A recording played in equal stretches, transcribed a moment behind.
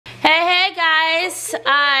guys.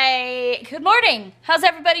 Good morning. How's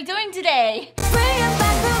everybody doing today?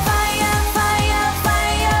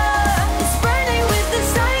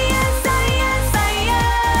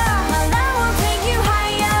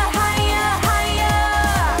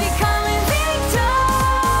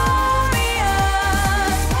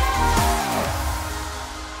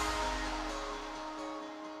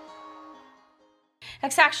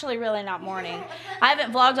 It's actually really not morning. I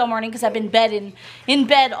haven't vlogged all morning because I've been in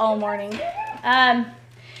bed all morning.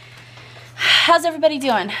 How's everybody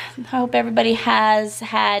doing? I hope everybody has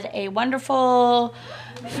had a wonderful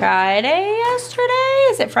Friday yesterday.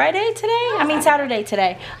 Is it Friday today? I mean Saturday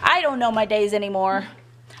today. I don't know my days anymore.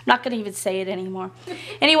 I'm not gonna even say it anymore.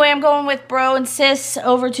 Anyway, I'm going with bro and sis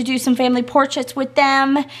over to do some family portraits with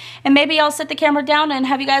them. And maybe I'll set the camera down and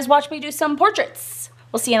have you guys watch me do some portraits.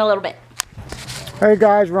 We'll see you in a little bit. Hey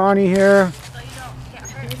guys, Ronnie here.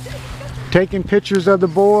 Taking pictures of the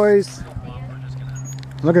boys.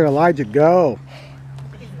 Look at Elijah go.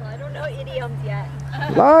 I don't know idioms yet.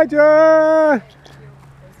 Elijah!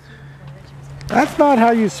 That's not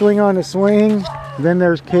how you swing on a swing. Then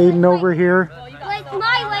there's Cayden over here. It's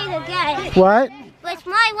my way to get. What? It's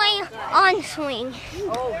my way on swing.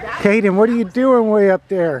 Cayden, what are you doing way up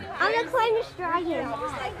there? I'm gonna climb this dragon.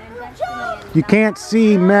 You can't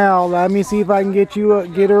see Mel. Let me see if I can get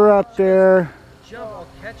her up there.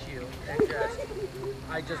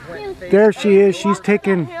 There she is. She's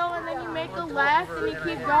taking.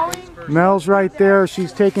 Mel's right there.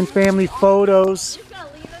 She's taking family photos.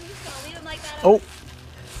 Oh,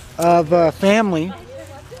 of family.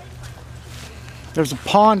 There's a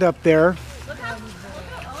pond up there.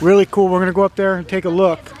 Really cool. We're gonna go up there and take a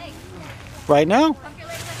look right now.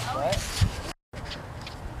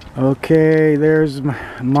 Okay, there's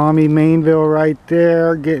Mommy Mainville right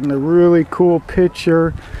there, getting a really cool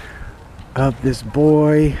picture of this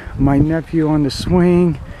boy, my nephew on the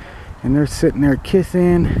swing, and they're sitting there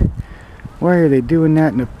kissing. Why are they doing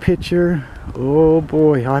that in a picture? Oh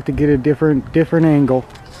boy, I'll have to get a different angle.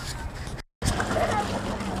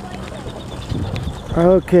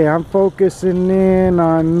 Okay, I'm focusing in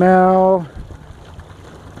on Mel.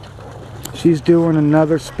 She's doing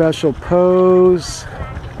another special pose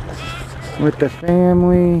with the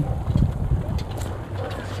family.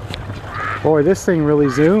 Boy, this thing really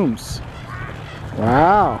zooms.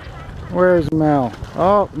 Wow. Where's Mel?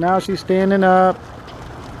 Oh, now she's standing up,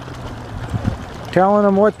 telling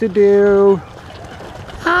them what to do.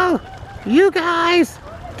 Oh, you guys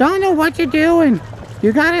don't know what you're doing.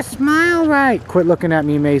 You gotta smile right. Quit looking at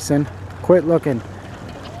me, Mason. Quit looking.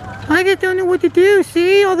 I just don't know what to do.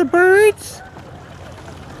 See all the birds?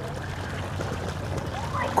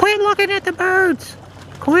 Quit looking at the birds.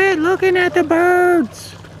 Quit looking at the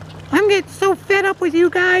birds. I'm getting so fed up with you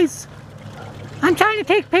guys. I'm trying to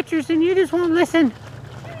take pictures and you just won't listen.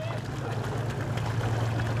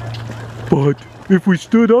 But if we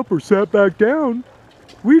stood up or sat back down,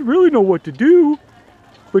 we'd really know what to do.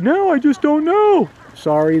 But now I just don't know.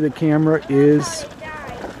 Sorry, the camera is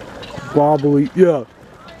wobbly. Yeah,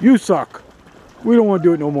 you suck. We don't want to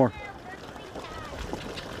do it no more.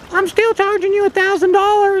 I'm still charging you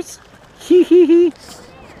 $1,000. Hee hee hee.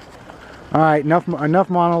 All right, enough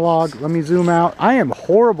monologue. Let me zoom out. I am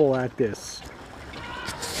horrible at this.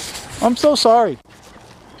 I'm so sorry.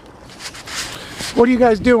 What are you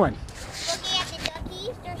guys doing? Looking at the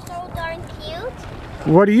duckies. They're so darn cute.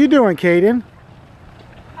 What are you doing, Cayden?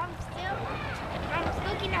 I'm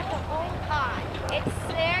looking at the whole pond. It's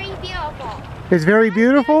very beautiful. It's very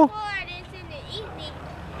beautiful? It is in the evening,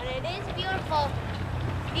 but it is beautiful.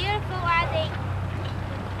 Beautiful as in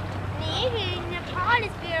the evening, the pond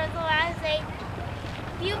is beautiful as a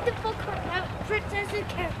beautiful princess's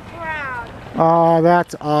crown. Oh,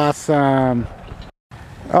 that's awesome.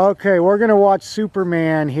 Okay, we're gonna watch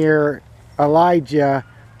Superman here, Elijah,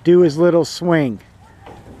 do his little swing.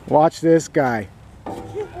 Watch this guy.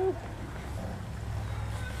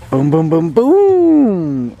 Boom, boom, boom,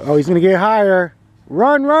 boom. Oh, he's gonna get higher.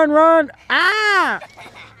 Run, run, run. Ah!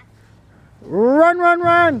 Run, run,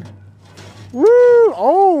 run. Woo!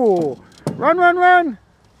 Oh! Run, run, run.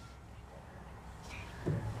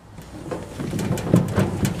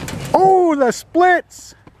 Oh, the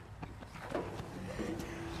splits.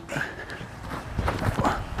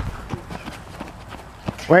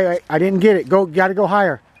 Wait, I didn't get it. Gotta go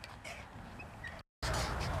higher.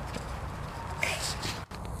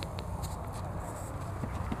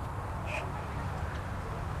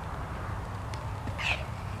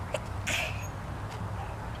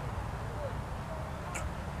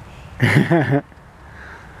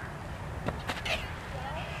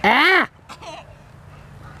 Ah!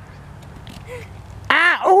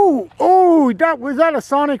 Ah! Oh! Oh! was that a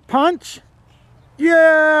sonic punch?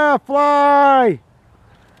 Yeah, fly.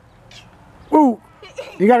 Ooh,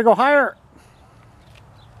 you gotta go higher.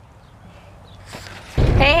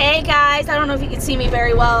 Hey guys, I don't know if you can see me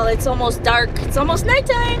very well. It's almost dark. It's almost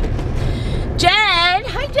nighttime. Jen,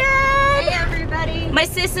 hi Jen. Hey everybody. My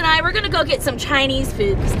sis and I, we're gonna go get some Chinese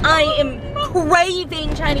food because I am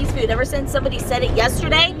craving Chinese food. Ever since somebody said it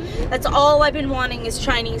yesterday, that's all I've been wanting is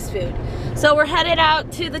Chinese food. So we're headed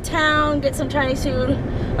out to the town, get some Chinese food,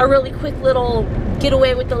 a really quick little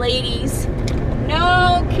getaway with the ladies.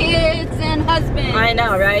 No kids and husband. I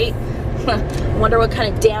know, right? Wonder what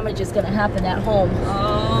kind of damage is gonna happen at home.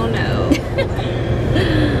 Oh no.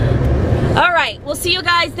 All right, we'll see you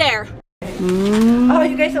guys there. Oh,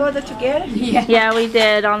 you guys ordered together? Yeah. Yeah, we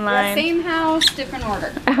did online. Same house, different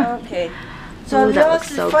order. Okay. So Ooh, that yours looks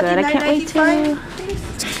is so good. I can't wait to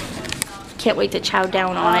 $49.95, can't wait to chow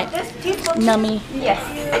down on it. Nummy. Yes.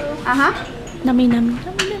 Uh-huh. Nummy, nummy,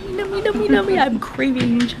 nummy, nummy, nummy, nummy, nummy. I'm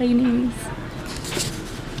craving Chinese.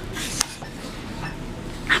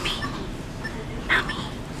 Nummy. Nummy.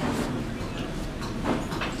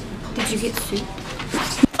 Did you get soup?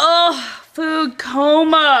 Oh, food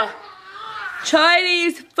coma.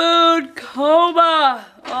 Chinese food coma.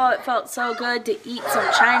 Oh, it felt so good to eat some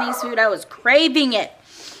Chinese food. I was craving it.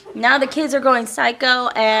 Now the kids are going psycho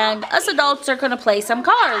and us adults are going to play some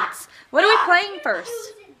cards. What are we playing first?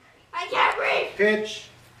 I can't breathe. Pitch.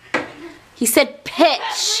 He said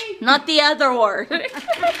pitch, not the other word.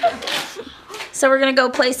 So we're going to go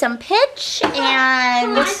play some pitch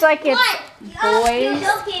and... Looks like it's boys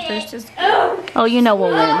Okay. versus... Oh, you know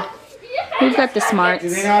we'll win. We've got the smarts. Do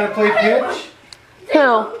they know how to play pitch?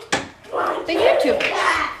 Who? The YouTube.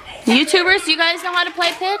 YouTubers, you guys know how to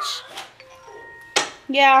play pitch?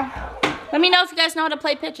 Yeah. Let me know if you guys know how to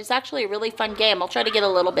play pitch. It's actually a really fun game. I'll try to get a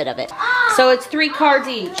little bit of it. So it's 3 cards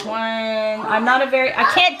each. I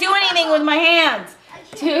can't do anything with my hands.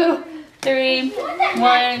 2, 3.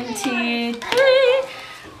 1, 2,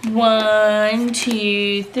 3. 1,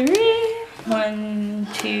 2, 3. 1,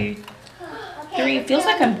 2, 3. It feels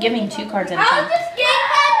like I'm giving 2 cards at a I'll time. just get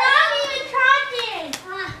that. Not even trying.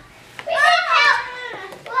 We can help.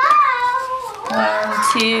 Whoa.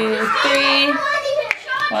 1, 2, 3.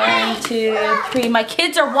 1, 2, 3. My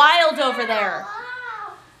kids are wild over there.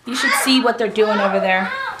 You should see what they're doing over there.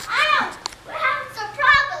 Ow. We're having some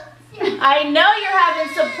problems. I know you're having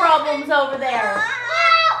some problems over there.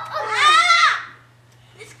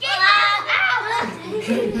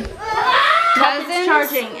 Nothing's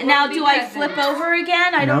charging. Now, do I flip over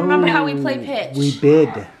again? I don't remember how we play pitch. We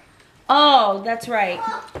bid. Oh, that's right.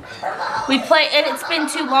 We play, and it's been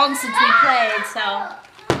too long since we played, so.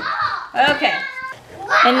 Okay.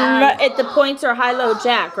 And the points are high, low,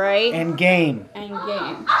 jack, right? And game. And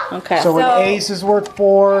game. Okay. So an ace is worth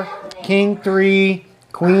 4, king 3,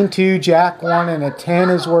 queen 2, jack 1, and a 10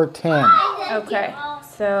 is worth 10. Okay.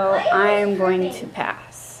 So I am going to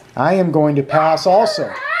pass. I am going to pass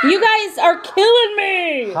also. You guys are killing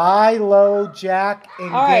me. High, low, jack,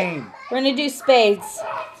 and All right. game. We're going to do spades.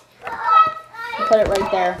 Put it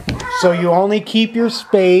right there. So you only keep your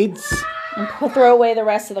spades. And throw away the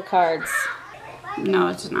rest of the cards. No,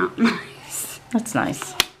 it's not nice. That's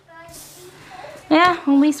nice. Yeah, at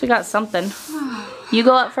least we got something. You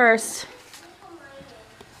go up first.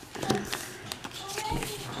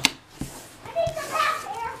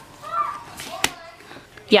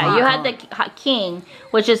 Yeah, you had the king,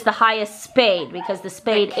 which is the highest spade, because the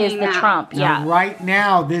spade is the trump. Now, Yeah. right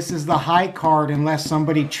now, this is the high card unless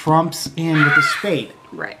somebody trumps in with a spade.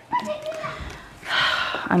 Right.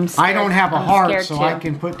 I'm scared. I don't have a I'm heart, scared so too. I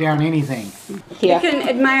can put down anything. You can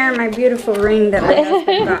admire my beautiful ring that my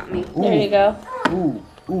husband got me. There you go. Ooh,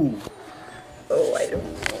 ooh. Oh, I don't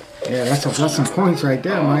know. Yeah, that's some points right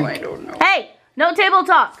there, I Mike. don't know. Hey, no table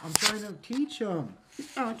talk. I'm trying to teach them.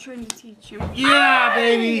 Oh, I'm trying to teach him. Yeah,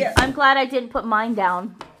 baby. I'm glad I didn't put mine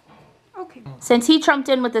down. Okay. Since he trumped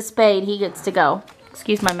in with the spade, he gets to go.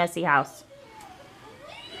 Excuse my messy house.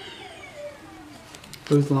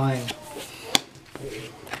 Who's lying?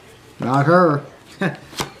 Not her.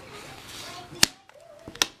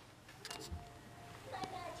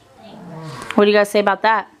 What do you guys say about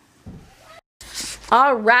that?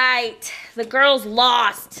 All right, the girls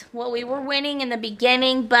lost. Well, we were winning in the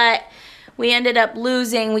beginning, but we ended up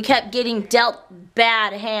losing. We kept getting dealt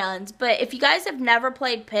bad hands. But if you guys have never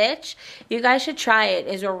played pitch, you guys should try it.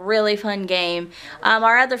 It's a really fun game.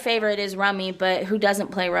 Our other favorite is rummy, but who doesn't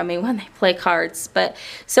play rummy when they play cards? But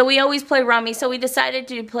so we always play rummy. So we decided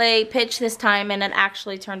to play pitch this time, and it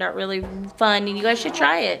actually turned out really fun. And you guys should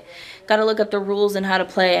try it. Got to look up the rules and how to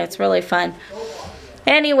play. It's really fun.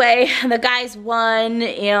 Anyway, the guys won,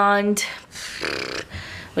 and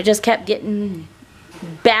we just kept getting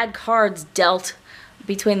bad cards dealt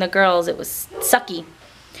between the girls. It was sucky.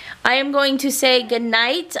 I am going to say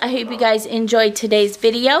goodnight. I hope you guys enjoyed today's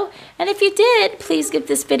video. And if you did, please give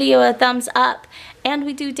this video a thumbs up. And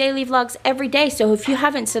we do daily vlogs every day. So if you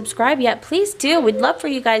haven't subscribed yet, please do. We'd love for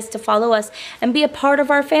you guys to follow us and be a part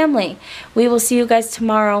of our family. We will see you guys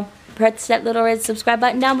tomorrow. Press that little red subscribe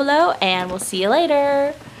button down below. And we'll see you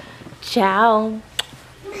later. Ciao.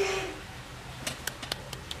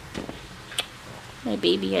 My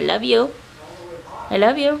baby, I love you. I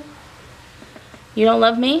love you. You don't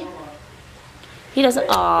love me? He doesn't.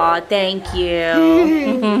 Aw, thank you.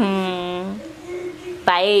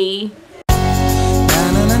 Bye.